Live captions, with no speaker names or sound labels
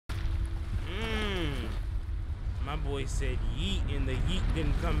boy said yeet and the yeet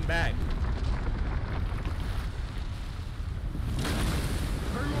didn't come back.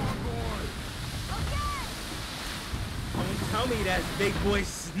 Hang on, boy. Okay. Don't tell me that's Big Boy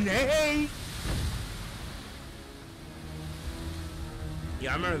Snake.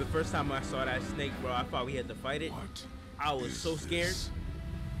 Yeah, I remember the first time I saw that snake, bro. I thought we had to fight it. What? I was so scared.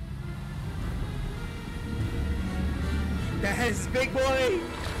 That's Big Boy.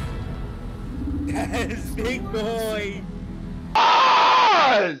 That's Big Boy.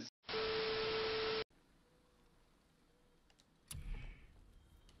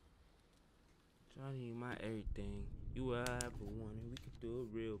 Johnny, my everything. You ever wanted, we could do it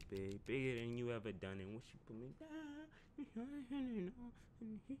real big, bigger than you ever done it. Once you put me down,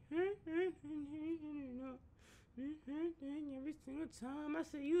 every single time I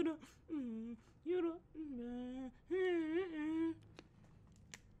say you the, you the.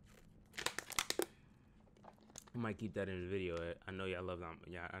 I might keep that in the video. I know y'all love them.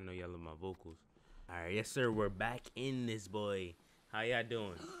 Yeah, I know y'all love my vocals. All right, yes sir. We're back in this boy. How y'all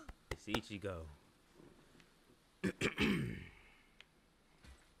doing? It's Ichigo.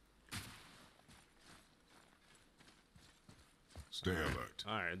 Stay alert.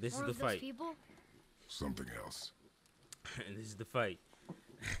 All right, this More is the of those fight. people? Something else. This is the fight.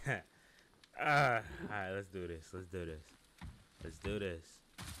 All right, let's do this. Let's do this. Let's do this.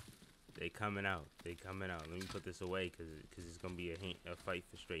 They coming out. They coming out. Let me put this away, cause it's gonna be a fight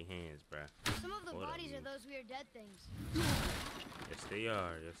for straight hands, bruh. Some of the Hold bodies up, are those weird dead things. Yes, they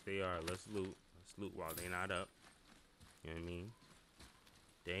are. Yes, they are. Let's loot. Let's loot while they not up. You know what I mean?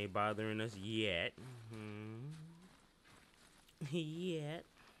 They ain't bothering us yet. Yet.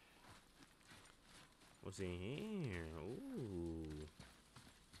 What's in here? Ooh.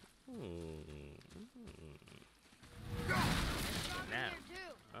 Now. Now.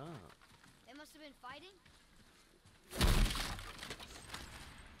 Too. Oh. They must have been fighting.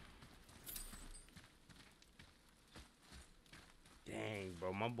 Dang,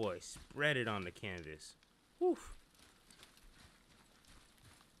 bro. My boy spread it on the canvas. Woof.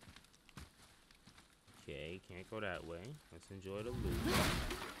 Okay, can't go that way. Let's enjoy the loot.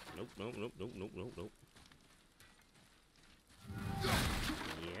 Nope, nope, nope, nope, nope, nope, nope.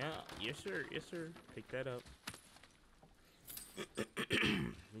 Yeah, yes sir, yes sir. Pick that up.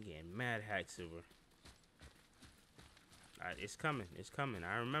 We getting mad hack silver. Alright, it's coming, it's coming.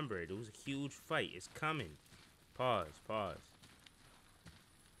 I remember it. It was a huge fight. It's coming. Pause, pause.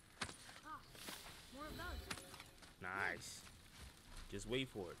 Ah, more of those. Nice. Just wait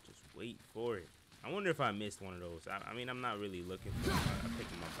for it. Just wait for it. I wonder if I missed one of those. I mean, I'm not really looking for them. I picked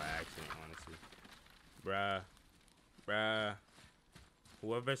them up by accident, honestly. Bruh.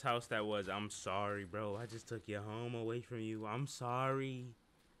 Whoever's house that was, I'm sorry, bro. I just took your home away from you. I'm sorry.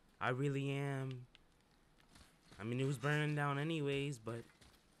 I really am. I mean, it was burning down anyways, but...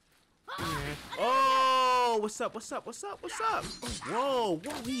 Yeah. Oh! What's up? What's up? What's up? What's up? Whoa!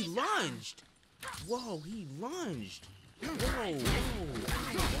 Whoa! He lunged! Whoa! He lunged! Whoa! Whoa! Whoa!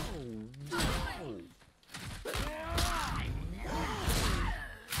 Whoa!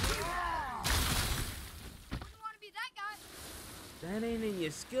 Wouldn't want to be that guy. That ain't in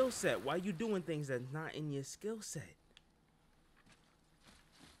your skill set. Why you doing things that's not in your skill set?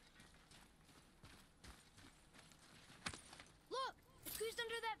 Look, it's squeezed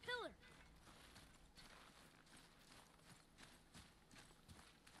under that pillar.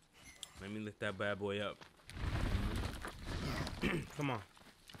 Let me lift that bad boy up. Come on.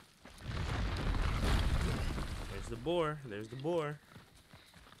 There's the boar. There's the boar.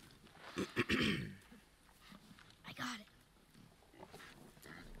 I got it.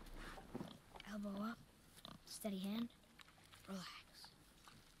 Elbow up, steady hand, relax.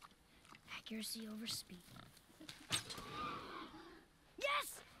 Accuracy over speed.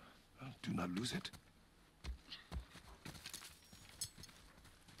 Yes! Do not lose it.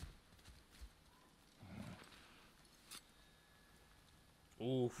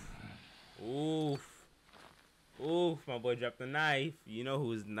 Oof. Oof. Oof. My boy dropped the knife. You know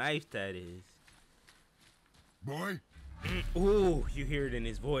whose knife that is. Boy? Ooh, you hear it in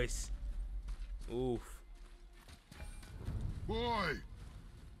his voice. Oof. Boy!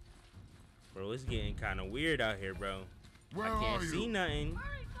 Bro, it's getting kind of weird out here, bro. Where I can't are see you? nothing.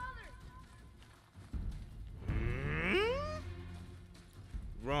 Hurry, father!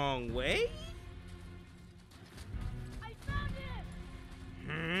 Wrong way? I found it!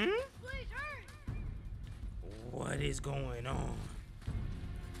 Please, hurry! What is going on?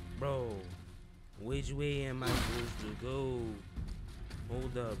 Bro, which way am I supposed to go?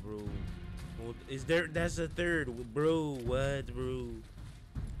 Hold up, bro. Is there, that's a third, bro. What, bro?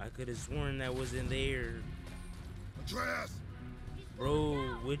 I could have sworn that wasn't there. Atreus! Bro,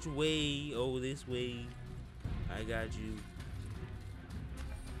 which way? Oh, this way. I got you.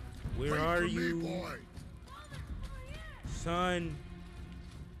 Where Wait are for me, you? boy! Son.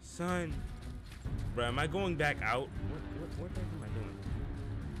 Son. Bro, am I going back out? What the heck am I doing?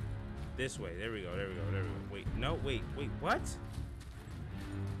 This way. There we go. There we go. There we go. Wait. No, wait. Wait, what?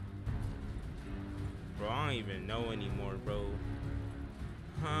 Bro, I don't even know anymore, bro.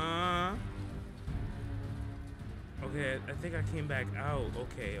 Huh? Okay, I think I came back out.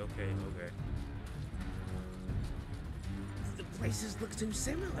 Okay, okay, okay. The places look too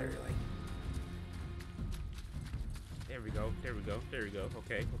similar. Like, there we go. There we go. There we go.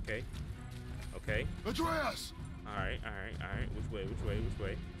 Okay, okay, okay. Atreus! All right, all right, all right. Which way? Which way? Which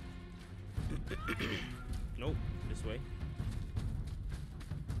way? Nope. This way.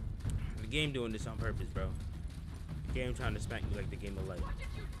 The game doing this on purpose, bro. The game trying to smack me like the game of life. What did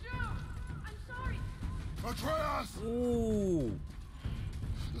you do? I'm sorry. Atreus! Ooh.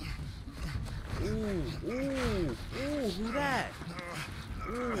 Ooh, ooh, ooh, who that?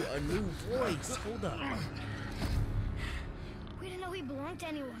 Ooh, a new voice. Hold up. We didn't know he belonged to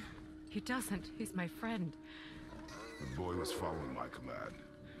anyone. He doesn't. He's my friend. The boy was following my command.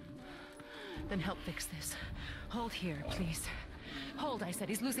 Then help fix this. Hold here, please. Hold, I said.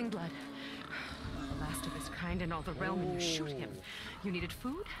 He's losing blood. The last of his kind in all the realm, and you shoot him. You needed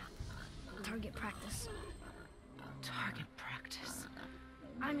food? Target practice. Target practice.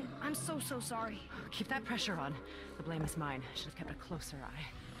 I'm so sorry. Keep that pressure on. The blame is mine. I should have kept a closer eye.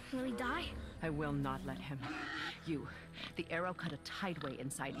 Will he die? I will not let him. You, the arrow cut a tideway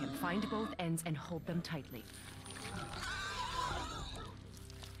inside him. Find both ends and hold them tightly.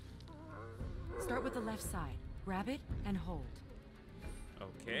 Start with the left side. Grab it and hold.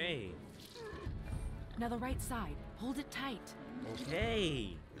 Okay. Now the right side. Hold it tight.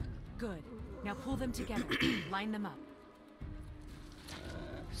 Okay. Good. Now pull them together. Line them up.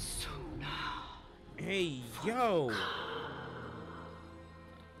 Hey, yo.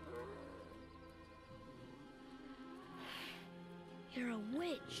 You're a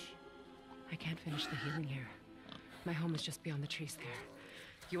witch. I can't finish the healing here. My home is just beyond the trees there.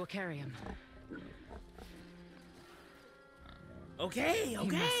 You will carry him. Okay,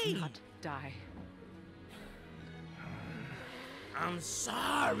 okay. He must not die. I'm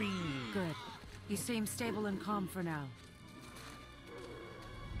sorry. Good. He seems stable and calm for now.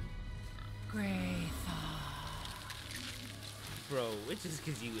 Great thought. Bro, witches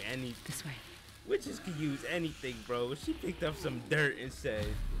could use anything. This way. Witches could use anything, bro. She picked up some dirt and said,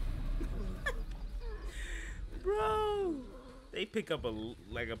 bro, they pick up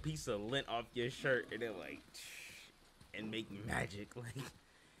a piece of lint off your shirt and then like, and make magic. Like,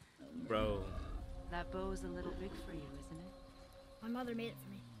 bro. That bow's a little big for you, isn't it? My mother made it for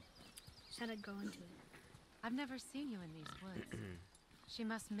me. Said I'd grow into it. I've never seen you in these woods. She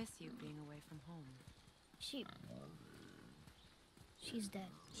must miss you being away from home. She's dead.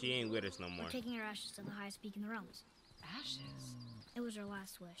 She ain't with us no more. We're taking her ashes to the highest peak in the realms. Ashes? It was her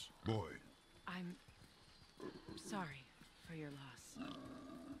last wish. Boy, I'm sorry for your loss.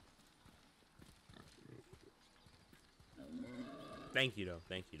 Thank you, though.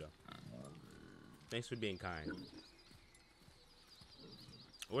 Thank you, though. Thanks for being kind.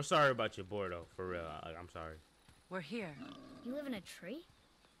 We're sorry about your boy, though. For real. I'm sorry. We're here. You live in a tree?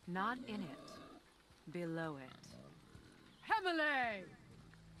 Not in it. Below it. Emily!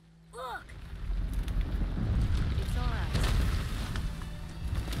 Look! It's all right.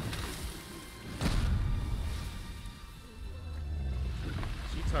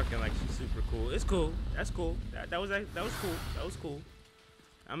 She talking like she's super cool. It's cool. That's cool. That was cool. That was cool.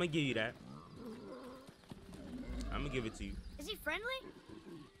 I'm gonna give you that. I'm gonna give it to you. Is he friendly?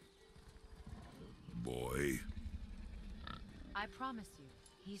 boy. I promise you,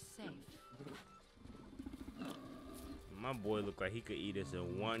 he's safe. My boy look like he could eat us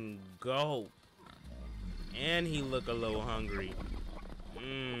in one go. And he look a little hungry.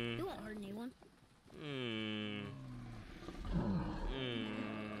 You won't hurt anyone.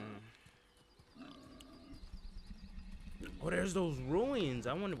 Oh, there's those ruins.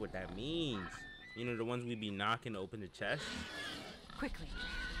 I wonder what that means. You know, the ones we be knocking to open the chest. Quickly.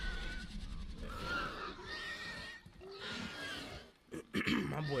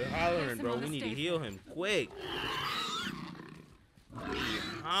 My boy hollering, bro. We need to heal him quick.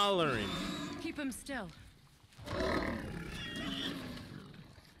 Hollering. Keep him still.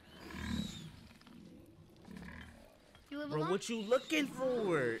 You live Bro, alone? what you looking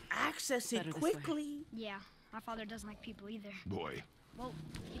for? Access it Better this way. quickly. Yeah, my father doesn't like people either. Boy. Well,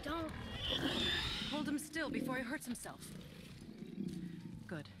 you don't. Hold him still before he hurts himself.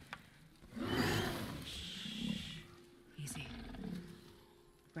 Good.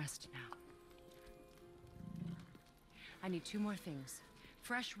 rest now. I need 2 more things.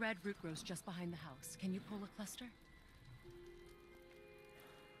 Fresh red root grows just behind the house. Can you pull a cluster?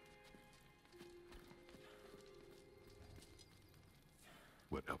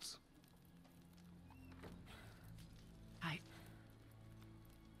 What else?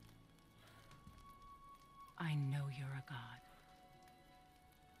 I know you're a god.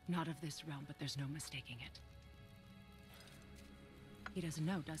 Not of this realm, but there's no mistaking it. He doesn't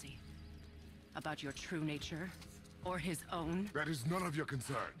know, does he? About your true nature? Or his own? That is none of your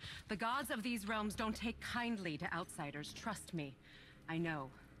concern. The gods of these realms don't take kindly to outsiders, trust me. I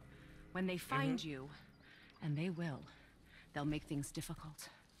know. When they find you, and they will, they'll make things difficult.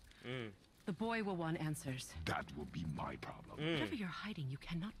 The boy will want answers. That will be my problem. Whatever you're hiding, you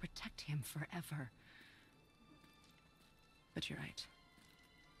cannot protect him forever. But you're right.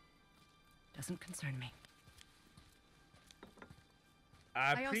 Doesn't concern me.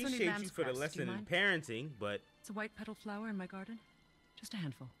 I also need appreciate you lamb's for the crest. Do lesson you in mind? parenting, but It's a white petal flower in my garden. Just a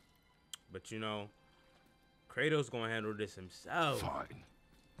handful. you know, Kratos gonna handle this himself. Fine.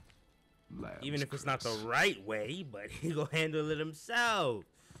 Lamb's Even if it's not the crest. right way, but he gonna handle it himself.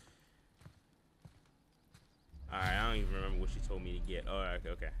 Alright, I don't even remember what she told me to get. Alright,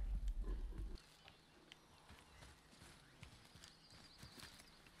 okay.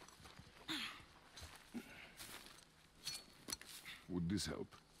 Would this help?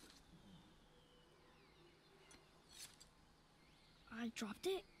 I dropped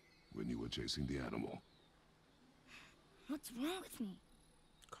it? When you were chasing the animal. What's wrong with me?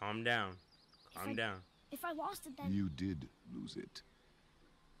 Calm down. Calm down. If I lost it, then... You did lose it.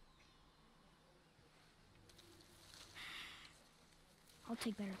 I'll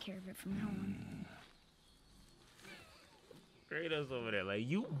take better care of it from now on. Kratos over there, like,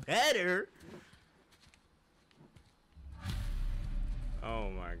 you better.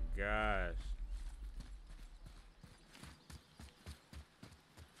 Oh my gosh.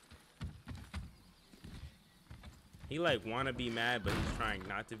 He like wanna be mad, but he's trying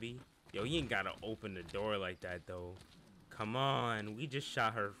not to be. Yo, he ain't gotta open the door like that though. Come on, we just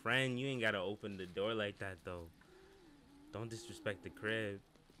shot her friend. You ain't gotta open the door like that though. Don't disrespect the crib.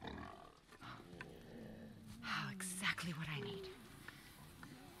 Ah, exactly what I need.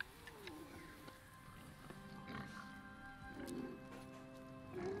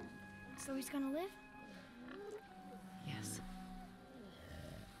 So he's gonna live? Yes.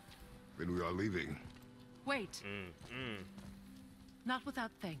 Then we are leaving. Wait. Not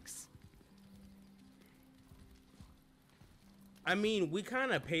without thanks. I mean, we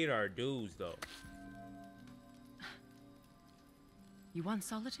kind of paid our dues though. You want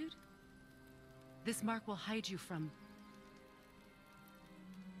solitude? This mark will hide you from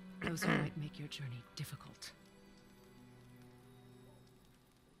those who might make your journey difficult.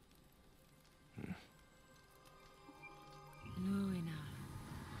 Luina.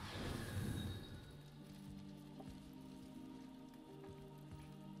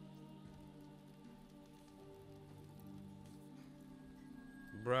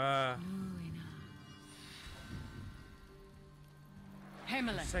 Bruh. Luina. The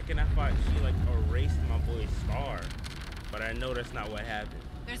Hamlet. second I thought she like erased my boy's scar. But I know that's not what happened.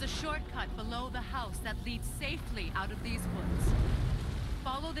 There's a shortcut below the house that leads safely out of these woods.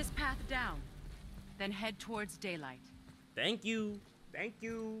 Follow this path down, then head towards daylight. Thank you. Thank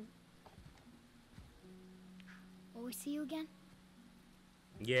you. Will we see you again?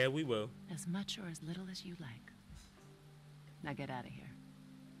 Yeah, we will. As much or as little as you like. Now get out of here.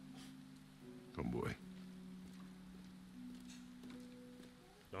 Tomboy.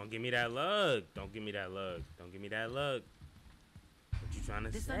 Don't give me that look. Don't give me that look. Don't give me that look. What you trying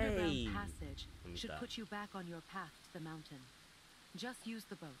to This say? underground passage Let me should stop. put you back on your path to the mountain. Just use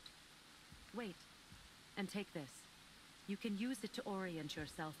the boat. Wait, and take this. You can use it to orient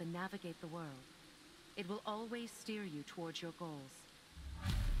yourself and navigate the world. It will always steer you towards your goals.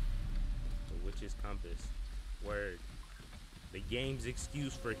 The witch's compass. Word. The game's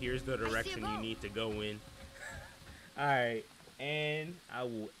excuse for here's the direction you need to go in. Alright. And I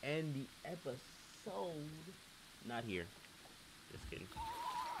will end the episode. Not here. Just kidding.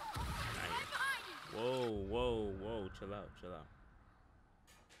 Not here. Whoa, whoa, whoa. Chill out, chill out.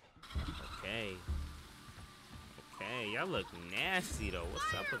 Okay. Okay, y'all look nasty though.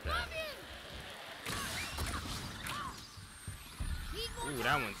 What's up with that? Ooh,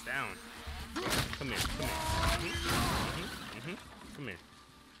 that one's down. Come here, come here. Come here.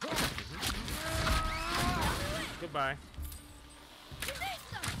 Goodbye.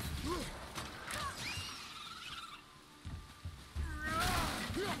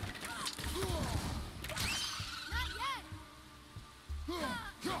 Not yet!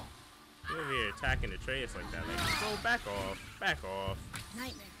 attacking Atreus like that. Like, bro, back off. Back off.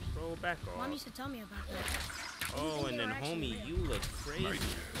 Nightmare. Bro, back Mom off. used to tell me about that. Oh, and they then, were actually homie, real. you look crazy.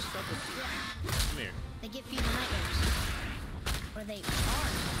 What's up with you? Come here. They get fever nightmares. Or they are.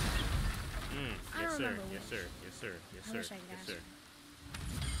 I Yes, don't sir. remember Yes, which. sir. Yes, sir. Yes, I sir. wish I could Yes, ask sir. him.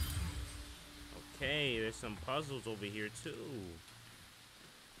 Okay, there's some puzzles over here, too.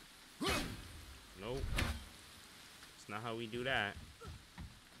 Nope. That's not how we do that.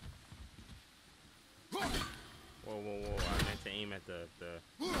 Whoa, whoa, whoa. I meant to aim at the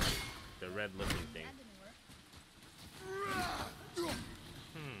red looking thing. That didn't work.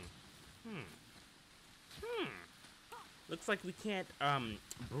 Looks like we can't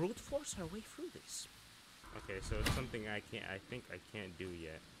brute force our way through this. Okay, so it's something I think I can't do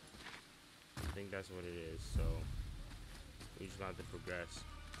yet. I think that's what it is, so we just have to progress.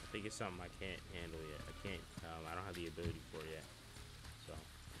 I think it's something I can't handle yet. I don't have the ability for it yet. So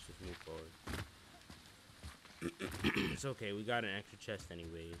let's just move forward. It's okay, we got an extra chest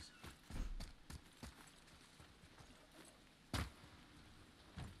anyways.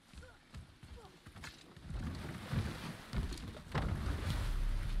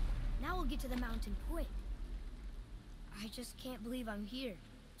 Now we'll get to the mountain quick. I just can't believe I'm here,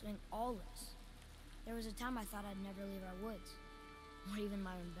 doing all this. There was a time I thought I'd never leave our woods, or even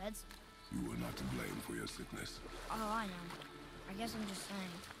my own beds. You were not to blame for your sickness. Oh, I know. I guess I'm just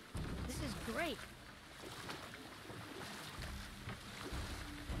saying. This is great.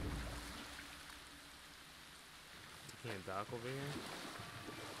 You can't dock over here?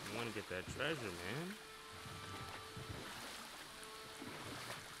 I want to get that treasure, man.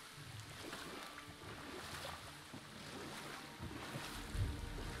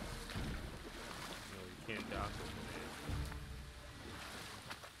 No, you can't dock over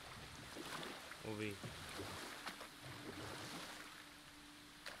there. Over here.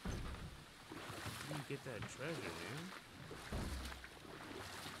 How do you get that treasure, man?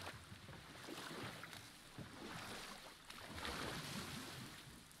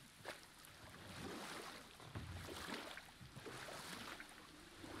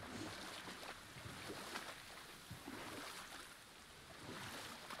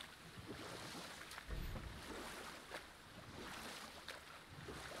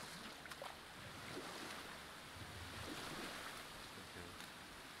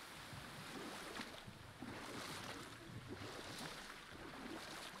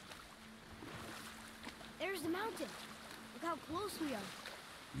 There's the mountain. Look how close we are.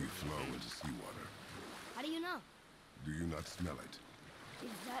 You flow into seawater. How do you know? Do you not smell it?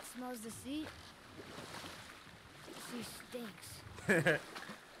 If that smells the sea, the sea stinks.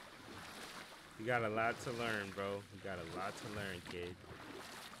 You got a lot to learn, bro. You got a lot to learn, kid.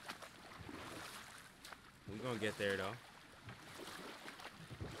 We gonna get there, though.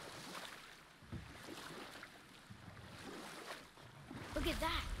 Look at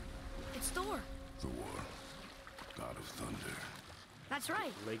that. It's Thor. Thor, god of thunder. That's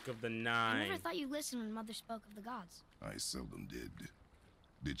right. Lake of the I Nine. never thought you listened when Mother spoke of the gods. I seldom did.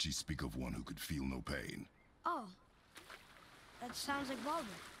 Did she speak of one who could feel no pain? Oh, that sounds like Baldur,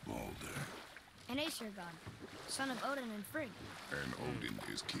 Balder. an Aesir god, son of Odin and Frigg. And Odin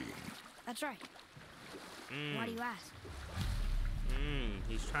is king. That's right. Why do you ask?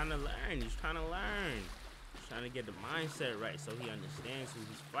 He's trying to learn. He's trying to learn. He's trying to get the mindset right so he understands who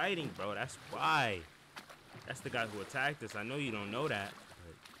he's fighting, bro. That's why. That's the guy who attacked us. I know you don't know that,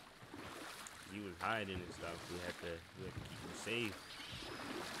 but he was hiding and stuff. We had to keep him safe.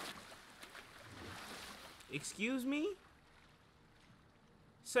 Excuse me?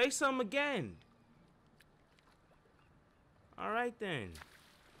 Say something again. All right then.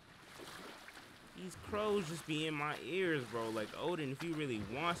 These crows just be in my ears, bro. Like, Odin, if you really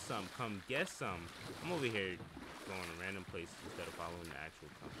want some, come get some. I'm over here going to random places instead of following the actual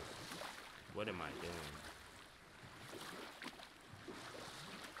compass. What am I doing?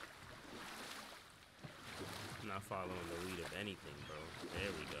 I'm not following the lead of anything, bro.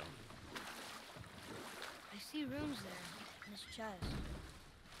 There we go. I see runes there in his chest.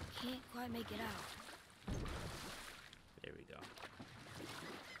 Can't quite make it out. There we go.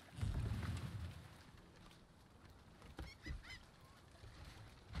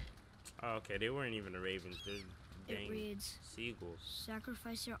 Oh, okay, they weren't even the ravens. They're It dang reads, seagulls.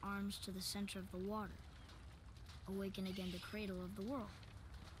 sacrifice your arms to the center of the water. Awaken again the cradle of the world.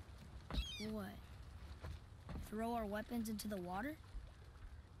 What? Throw our weapons into the water?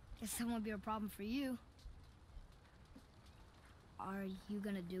 Guess that won't be a problem for you. Are you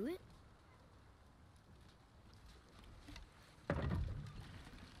gonna do it?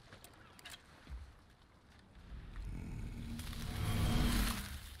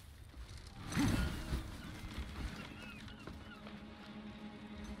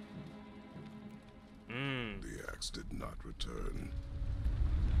 artifacts did not return.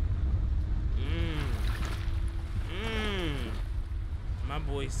 My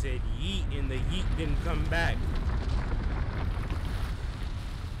boy said yeet and the yeet didn't come back.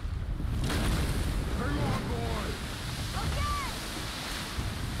 Hang on, boy! Okay!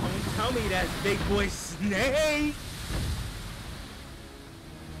 Don't tell me that's Big Boy Snake!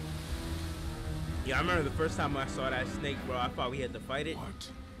 Yeah, I remember the first time I saw that snake, bro. I thought we had to fight it. What?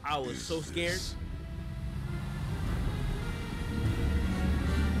 I was is so scared. this?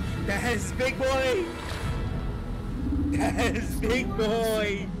 That's Big Boy! That's Big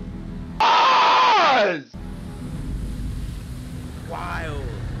Boy! Wild!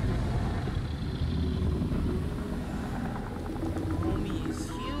 Homie is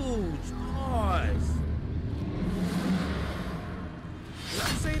huge. Pause. What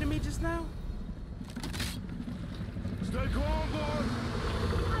did you say to me just now? Stay calm, boy!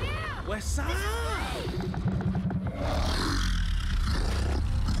 West Side!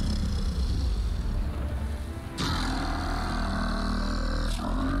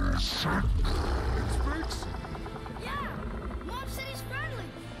 It speaks? Yeah! Mom said he's friendly!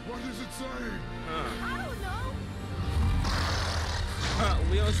 What is it saying? I don't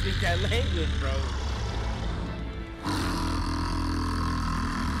know! We don't speak that language, bro.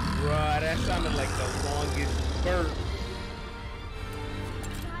 Bruh, that sounded like the longest burp.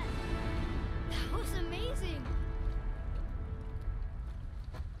 That was amazing!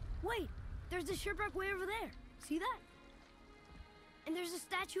 Wait! There's the shipwreck way over there. See that? And there's a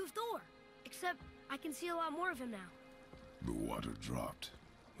statue of Thor. Except I can see a lot more of him now. The water dropped,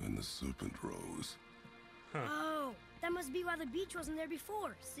 and the serpent rose. Oh, that must be why the beach wasn't there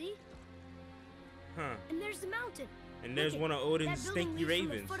before, see? Huh. And there's the mountain. And there's Look one of Odin's that building stinky leads from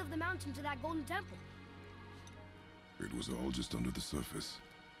ravens. the foot of the mountain to that golden temple. It was all just under the surface.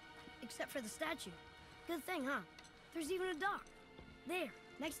 Except for the statue. Good thing, huh? There's even a dock. There,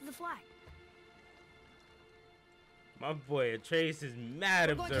 next to the flag. My boy Trace is mad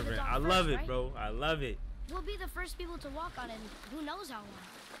We're going to the observant. dock I love first, it, right? bro. I love it. We'll be the first people to walk on it in who knows how long.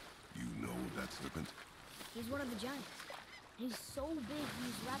 You know of that serpent? He's one of the giants. He's so big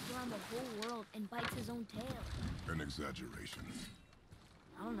he's wrapped around the whole world and bites his own tail. An exaggeration.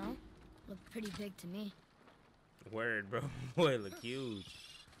 I don't know. Looked pretty big to me. Word, bro. Boy look huge.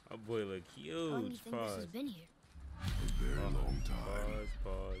 My boy look How long do you huge. think this Pause. has been here? A very long time.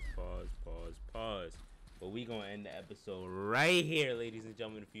 Pause. But we gonna end the episode right here, ladies and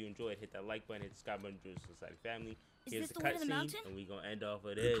gentlemen. If you enjoyed, hit that like button, hit the subscribe button, join the Society family. Is Here's this the the way to the cutscene, mountain? and we gonna end off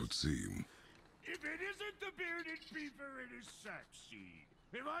with It this. would seem. If it isn't the bearded beaver, it is sexy.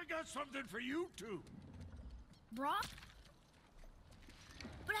 Have I got something for you too? Brock?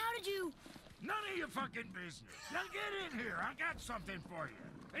 But how did you... None of your fucking business. Now get in here. I got something for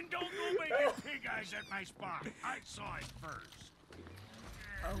you. And don't go making pig eyes at my spot. I saw it first.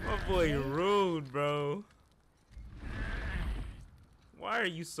 My boy rude, bro. Why are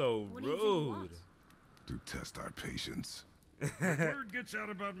you so What do you think he rude? wants? To test our patience. Word gets out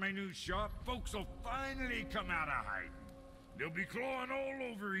about my new shop, folks will finally come out of hiding. They'll be clawing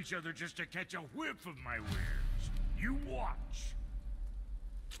all over each other just to catch a whiff of my wares. You watch.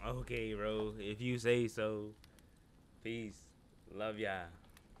 Okay, bro. If you say so. Peace. Love ya.